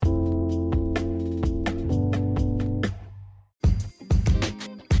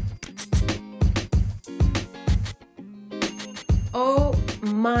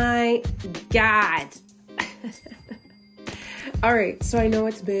my God. All right, so I know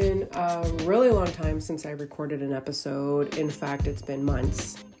it's been a really long time since I recorded an episode. In fact, it's been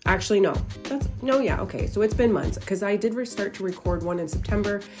months. Actually, no. So it's been months because I did start to record one in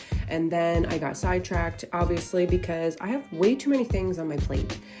September, and then I got sidetracked, obviously, because I have way too many things on my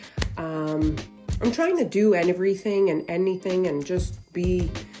plate. I'm trying to do everything and anything and just be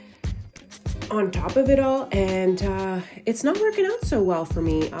on top of it all, and it's not working out so well for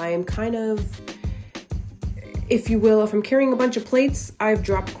me. I am kind of, if you will, if I'm carrying a bunch of plates, I've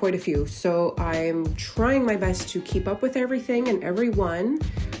dropped quite a few. So I'm trying my best to keep up with everything and everyone,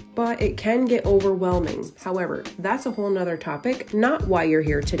 but it can get overwhelming. However, that's a whole nother topic, not why you're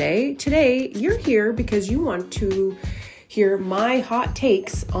here today. Today, you're here because you want to hear my hot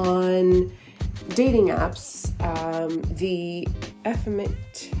takes on dating apps, the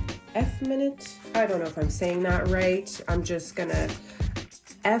effeminate, I don't know if I'm saying that right. I'm just gonna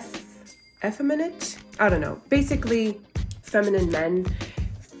effeminate, I don't know. Basically, feminine men,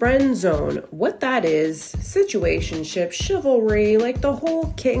 friend zone, what that is, situationship, chivalry, like the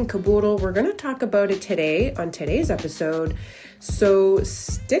whole kit and caboodle. We're gonna talk about it today on today's episode. So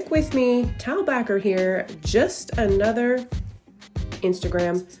stick with me. Tal Backer here, just another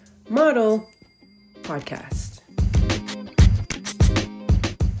Instagram model podcast.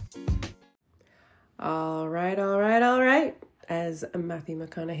 All right. As Matthew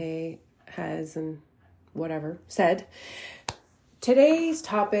McConaughey has and whatever said, today's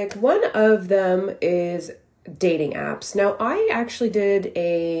topic, one of them is dating apps. Now, I actually did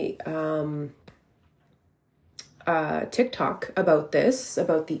a TikTok about this,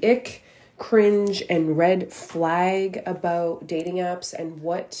 about the ick, cringe, and red flag about dating apps and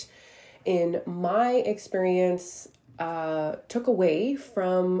what, in my experience, took away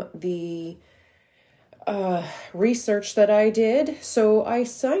from the research that I did. So I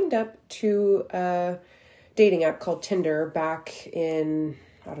signed up to a dating app called Tinder back in,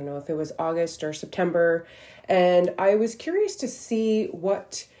 I don't know if it was August or September, and I was curious to see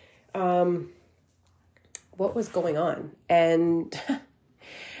what was going on. And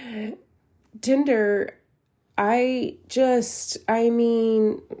Tinder, I don't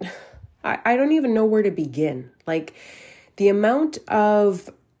even know where to begin. Like, the amount of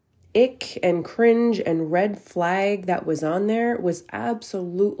ick and cringe and red flag that was on there was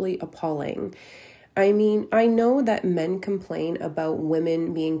absolutely appalling. I mean, I know that men complain about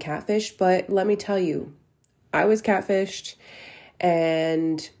women being catfished, but let me tell you, I was catfished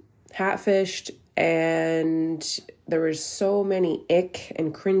and hatfished, and there was so many ick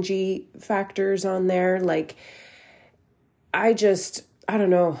and cringy factors on there. Like, I don't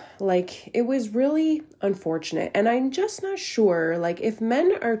know, like, it was really unfortunate. And I'm just not sure, like, if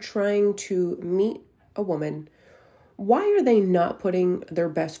men are trying to meet a woman, why are they not putting their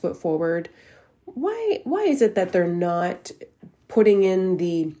best foot forward? Why is it that they're not putting in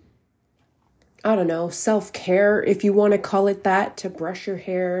the, I don't know, self-care, if you want to call it that, to brush your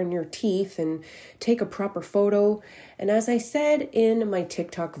hair and your teeth and take a proper photo? And as I said in my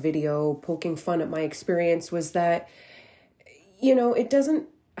TikTok video, poking fun at my experience, was that, you know, it doesn't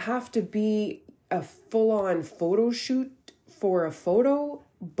have to be a full-on photo shoot for a photo,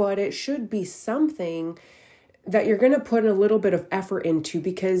 but it should be something that you're going to put a little bit of effort into,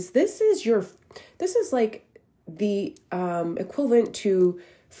 because this is like the equivalent to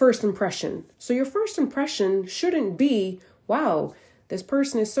first impression. So your first impression shouldn't be, wow, this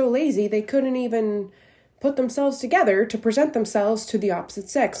person is so lazy, they couldn't even put themselves together to present themselves to the opposite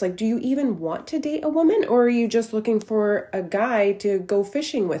sex. Like, do you even want to date a woman, or are you just looking for a guy to go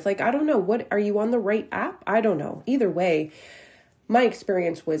fishing with? Like, I don't know. What, are you on the right app? I don't know. Either way, my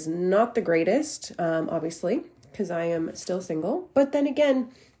experience was not the greatest, obviously, because I am still single. But then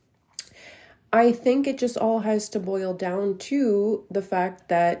again, I think it just all has to boil down to the fact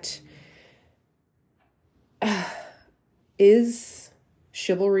that is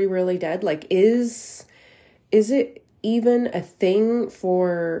chivalry really dead? Like, is it even a thing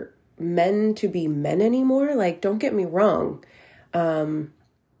for men to be men anymore? Like, don't get me wrong.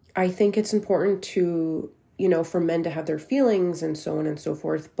 I think it's important to, you know, for men to have their feelings and so on and so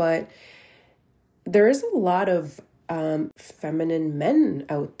forth. But there is a lot of feminine men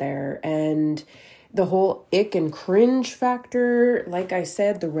out there, and the whole ick and cringe factor, like I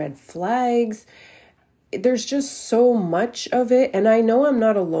said, the red flags, there's just so much of it. And I know I'm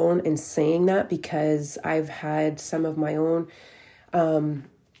not alone in saying that, because I've had some of my own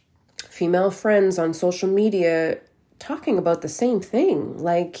female friends on social media talking about the same thing.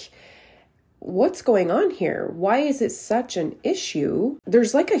 Like, what's going on here? Why is it such an issue?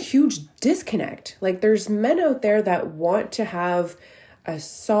 There's like a huge disconnect. Like, there's men out there that want to have a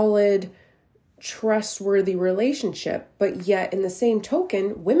solid, trustworthy relationship. But yet in the same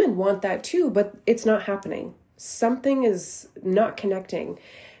token, women want that too, but it's not happening. Something is not connecting.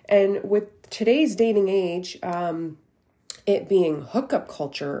 And with today's dating age, it being hookup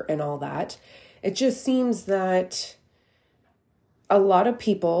culture and all that, it just seems that a lot of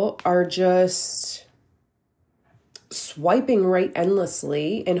people are just swiping right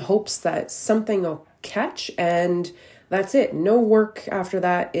endlessly in hopes that something will catch, and that's it. No work after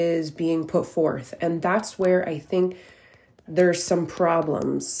that is being put forth. And that's where I think there's some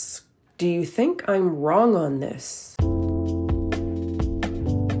problems. Do you think I'm wrong on this?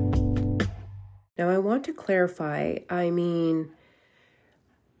 Now, I want to clarify. I mean,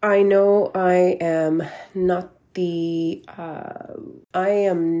 I know I am not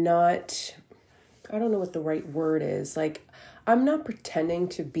I don't know what the right word is. Like, I'm not pretending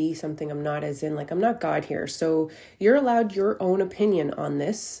to be something I'm not, as in, like, I'm not God here. So you're allowed your own opinion on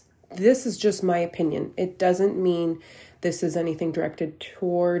this. This is just my opinion. It doesn't mean this is anything directed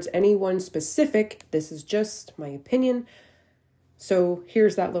towards anyone specific. This is just my opinion. So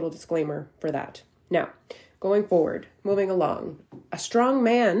here's that little disclaimer for that. Now, going forward, moving along, a strong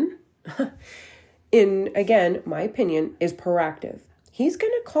man, in, again, my opinion, is proactive. He's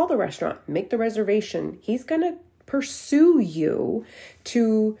going to call the restaurant, make the reservation. He's going to pursue you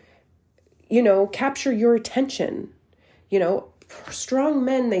to, capture your attention. Strong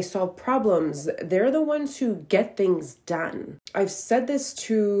men, they solve problems. They're the ones who get things done. I've said this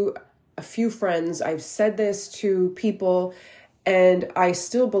to a few friends. I've said this to people, and I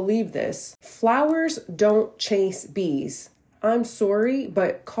still believe this. Flowers don't chase bees. I'm sorry,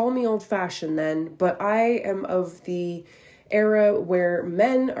 but call me old-fashioned then, but I am of the era where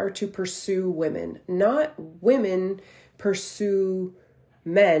men are to pursue women, not women pursue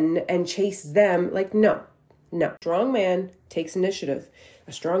men and chase them. Like, no. Strong man takes initiative.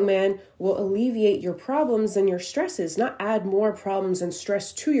 A strong man will alleviate your problems and your stresses, not add more problems and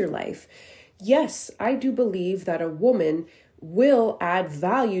stress to your life. Yes, I do believe that a woman will add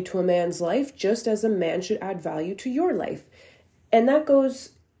value to a man's life just as a man should add value to your life. And that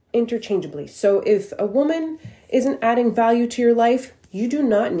goes interchangeably. So if a woman isn't adding value to your life, you do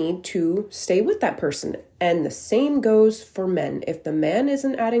not need to stay with that person. And the same goes for men. If the man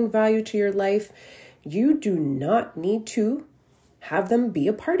isn't adding value to your life, you do not need to have them be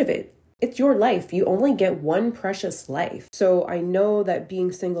a part of it. It's your life. You only get one precious life. So I know that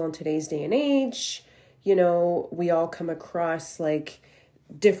being single in today's day and age, we all come across like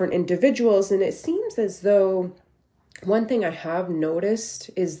different individuals, and it seems as though one thing I have noticed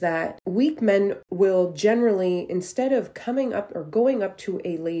is that weak men will generally, instead of coming up or going up to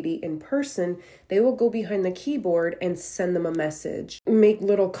a lady in person, they will go behind the keyboard and send them a message, make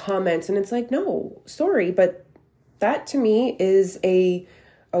little comments. And it's like, no, sorry, but that to me is a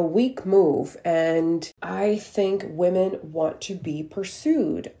weak move. And I think women want to be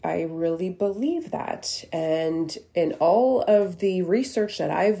pursued. I really believe that. And in all of the research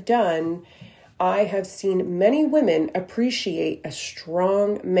that I've done, I have seen many women appreciate a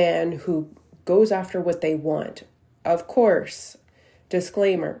strong man who goes after what they want. Of course,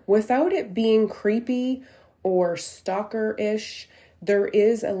 disclaimer, without it being creepy or stalker-ish, there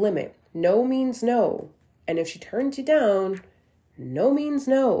is a limit. No means no. And if she turns you down, no means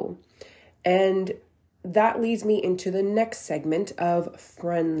no. And that leads me into the next segment of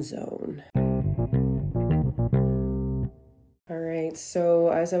friend zone. All right, so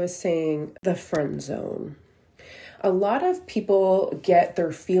as I was saying, the friend zone. A lot of people get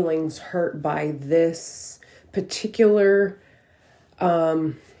their feelings hurt by this particular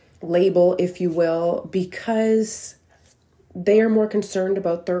label, if you will, because they are more concerned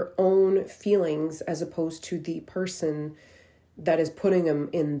about their own feelings as opposed to the person that is putting them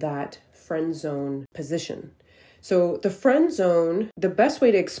in that friend zone position. So the friend zone, the best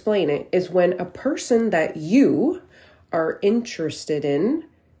way to explain it is when a person that you are interested in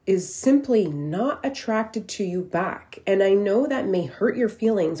is simply not attracted to you back. And I know that may hurt your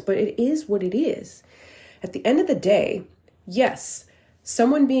feelings, but it is what it is. At the end of the day, yes,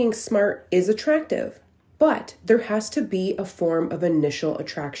 someone being smart is attractive, but there has to be a form of initial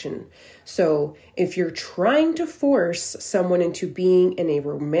attraction. So if you're trying to force someone into being in a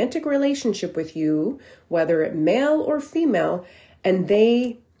romantic relationship with you, whether it male or female, and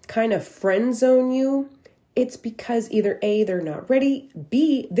they kind of friend zone you, it's because either A, they're not ready,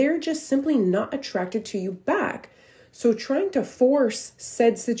 B, they're just simply not attracted to you back. So trying to force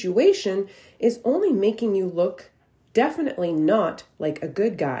said situation is only making you look definitely not like a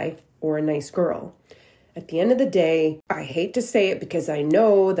good guy or a nice girl. At the end of the day, I hate to say it because I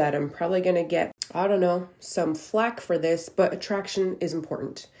know that I'm probably going to get I don't know, some flack for this, but attraction is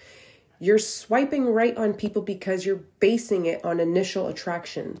important. You're swiping right on people because you're basing it on initial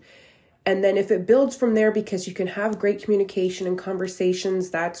attraction. And then if it builds from there because you can have great communication and conversations,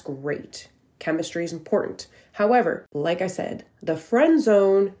 that's great. Chemistry is important. However, like I said, the friend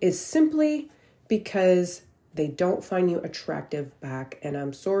zone is simply because they don't find you attractive back. And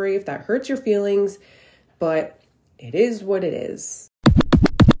I'm sorry if that hurts your feelings, but it is what it is.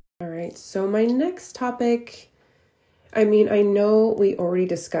 All right, so my next topic, I know we already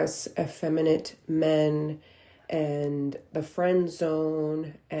discussed effeminate men and the friend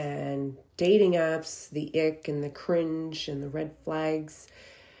zone and dating apps, the ick and the cringe and the red flags.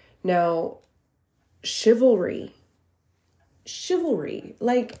 Now, chivalry.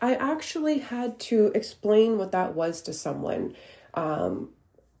 Like, I actually had to explain what that was to someone. And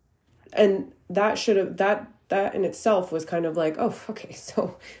that in itself was kind of like, oh, okay,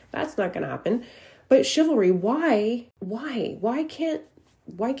 so that's not going to happen. But chivalry, why can't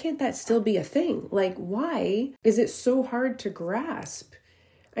that still be a thing? Like, why is it so hard to grasp?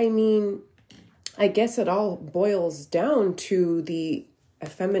 I mean, I guess it all boils down to the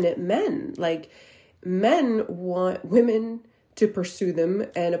effeminate men. Like, men want women to pursue them,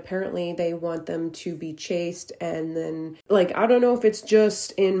 and apparently they want them to be chased. And then, like, I don't know if it's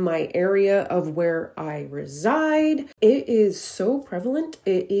just in my area of where I reside. It is so prevalent.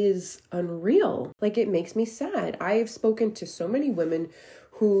 It is unreal. Like, it makes me sad. I've spoken to so many women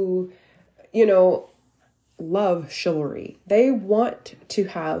who, love chivalry. They want to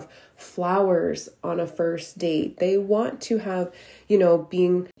have flowers on a first date. They want to have,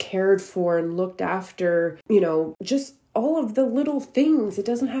 being cared for and looked after, just all of the little things. It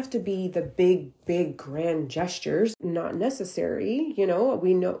doesn't have to be the big grand gestures. Not necessary.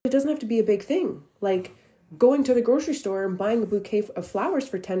 We know it doesn't have to be a big thing. Like going to the grocery store and buying a bouquet of flowers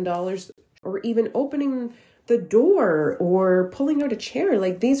for $10, or even opening the door or pulling out a chair.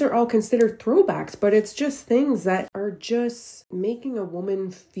 Like, these are all considered throwbacks, but it's just things that are just making a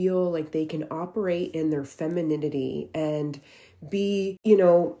woman feel like they can operate in their femininity and be,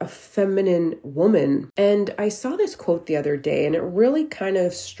 a feminine woman. And I saw this quote the other day, and it really kind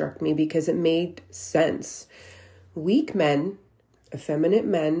of struck me because it made sense. Weak men, effeminate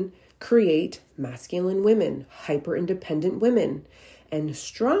men, create masculine women, hyper-independent women. And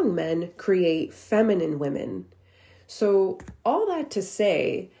strong men create feminine women. So all that to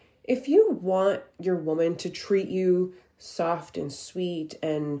say, if you want your woman to treat you soft and sweet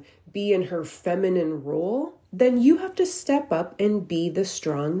and be in her feminine role, then you have to step up and be the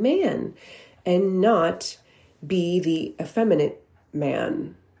strong man and not be the effeminate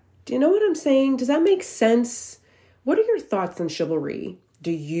man. Do you know what I'm saying? Does that make sense? What are your thoughts on chivalry?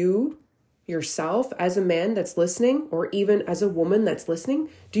 Do you yourself, as a man that's listening, or even as a woman that's listening,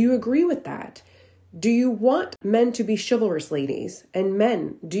 do you agree with that? Do you want men to be chivalrous, ladies? And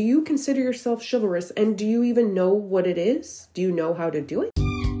men, do you consider yourself chivalrous? And do you even know what it is? Do you know how to do it?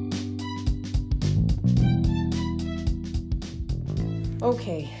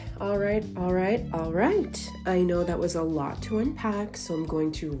 Okay, all right. I know that was a lot to unpack, so I'm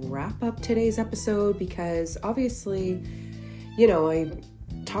going to wrap up today's episode because obviously, I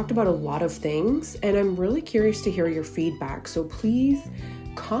talked about a lot of things, and I'm really curious to hear your feedback. So please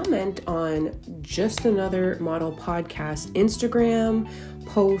comment on Just Another Model Podcast Instagram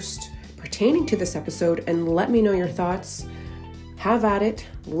post pertaining to this episode and let me know your thoughts. Have at it.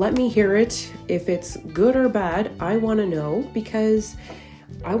 Let me hear it. If it's good or bad, I want to know, because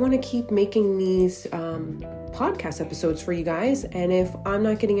I want to keep making these podcast episodes for you guys. And if I'm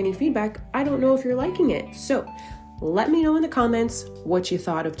not getting any feedback, I don't know if you're liking it. So let me know in the comments what you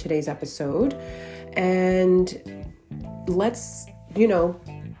thought of today's episode, and let's,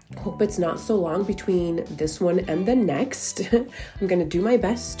 hope it's not so long between this one and the next. I'm going to do my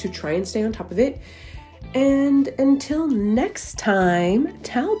best to try and stay on top of it. And until next time,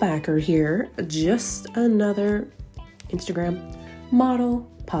 Talbacker here, Just Another Instagram Model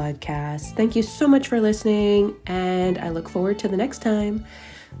Podcast. Thank you so much for listening, and I look forward to the next time.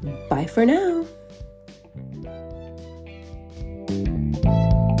 Bye for now.